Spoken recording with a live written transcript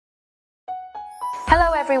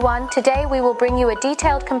everyone, today we will bring you a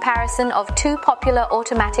detailed comparison of two popular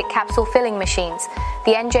automatic capsule filling machines,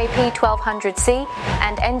 the NJP-1200C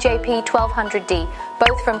and NJP-1200D,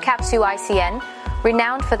 both from CapsuICN,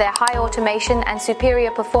 renowned for their high automation and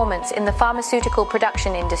superior performance in the pharmaceutical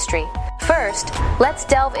production industry. First, let's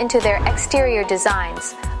delve into their exterior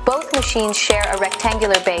designs. Both machines share a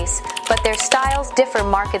rectangular base, but their styles differ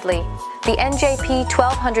markedly. The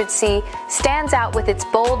NJP-1200C stands out with its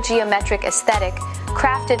bold geometric aesthetic,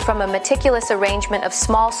 crafted from a meticulous arrangement of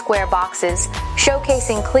small square boxes,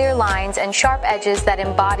 showcasing clear lines and sharp edges that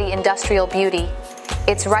embody industrial beauty.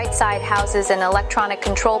 Its right side houses an electronic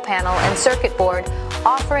control panel and circuit board,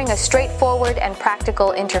 offering a straightforward and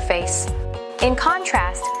practical interface. In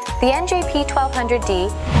contrast, the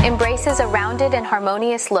NJP-1200D embraces a rounded and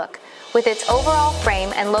harmonious look, with its overall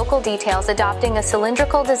frame and local details adopting a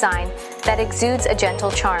cylindrical design that exudes a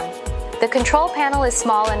gentle charm. The control panel is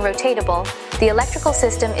small and rotatable. The electrical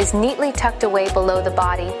system is neatly tucked away below the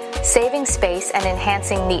body, saving space and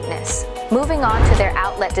enhancing neatness. Moving on to their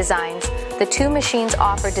outlet designs, the two machines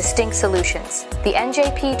offer distinct solutions. The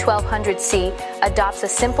NJP-1200C adopts a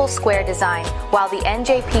simple square design, while the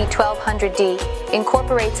NJP-1200D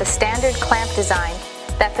incorporates a standard clamp design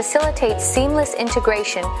that facilitates seamless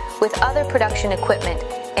integration with other production equipment,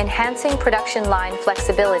 enhancing production line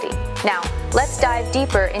flexibility. Now, let's dive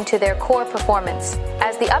deeper into their core performance.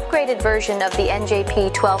 As the upgraded version of the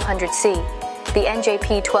NJP-1200C, the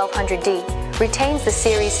NJP-1200D retains the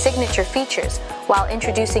series' signature features while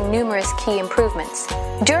introducing numerous key improvements.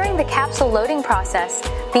 During the capsule loading process,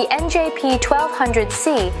 the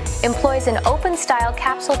NJP-1200C employs an open-style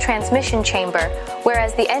capsule transmission chamber,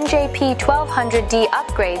 whereas the NJP-1200D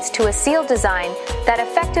upgrades to a sealed design that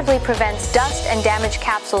effectively prevents dust and damaged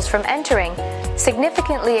capsules from entering,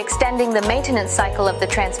 significantly extending the maintenance cycle of the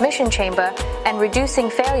transmission chamber and reducing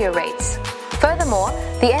failure rates. Furthermore,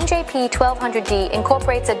 the NJP-1200D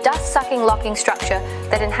incorporates a dust-sucking locking structure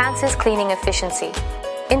that enhances cleaning efficiency.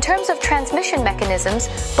 In terms of transmission mechanisms,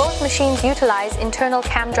 both machines utilize internal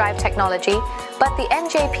cam drive technology, but the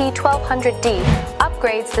NJP-1200D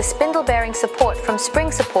upgrades the spindle bearing support from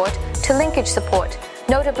spring support to linkage support,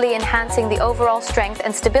 notably enhancing the overall strength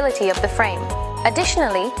and stability of the frame.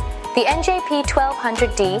 Additionally, the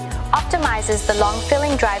NJP-1200D optimizes the long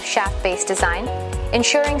filling drive shaft-based design,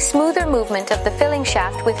 ensuring smoother movement of the filling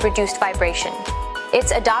shaft with reduced vibration.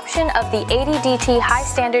 Its adoption of the 80DT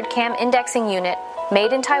high-standard cam indexing unit,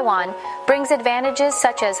 made in Taiwan, brings advantages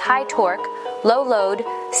such as high torque, low load,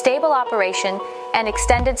 stable operation, and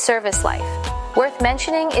extended service life. Worth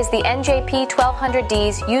mentioning is the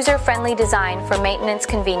NJP-1200D's user-friendly design for maintenance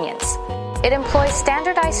convenience. It employs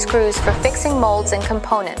standardized screws for fixing molds and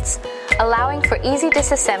components, allowing for easy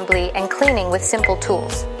disassembly and cleaning with simple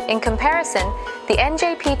tools. In comparison, the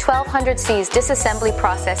NJP-1200C's disassembly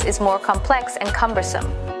process is more complex and cumbersome.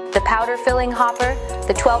 The powder filling hopper,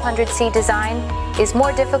 the 1200C design, is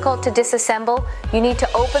more difficult to disassemble. You need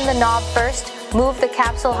to open the knob first, move the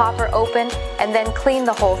capsule hopper open, and then clean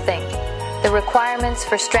the whole thing. The requirements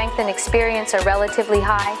for strength and experience are relatively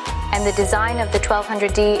high, and the design of the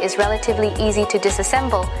 1200D is relatively easy to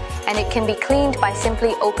disassemble, and it can be cleaned by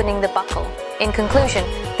simply opening the buckle. In conclusion,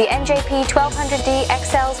 the NJP-1200D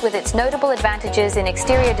excels with its notable advantages in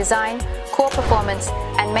exterior design, core performance,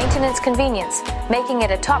 and maintenance convenience, making it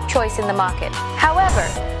a top choice in the market. However,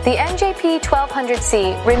 the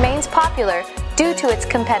NJP-1200C remains popular due to its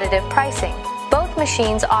competitive pricing. Both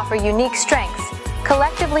machines offer unique strengths,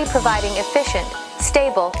 collectively providing efficient,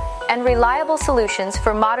 stable, and reliable solutions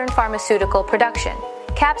for modern pharmaceutical production.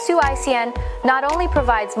 CapsuICN not only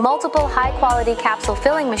provides multiple high-quality capsule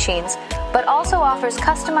filling machines, but also offers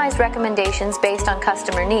customized recommendations based on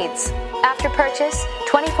customer needs. After purchase,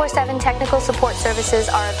 24/7 technical support services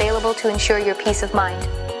are available to ensure your peace of mind.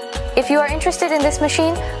 If you are interested in this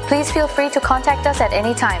machine, please feel free to contact us at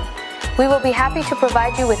any time. We will be happy to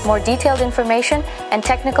provide you with more detailed information and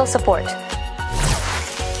technical support.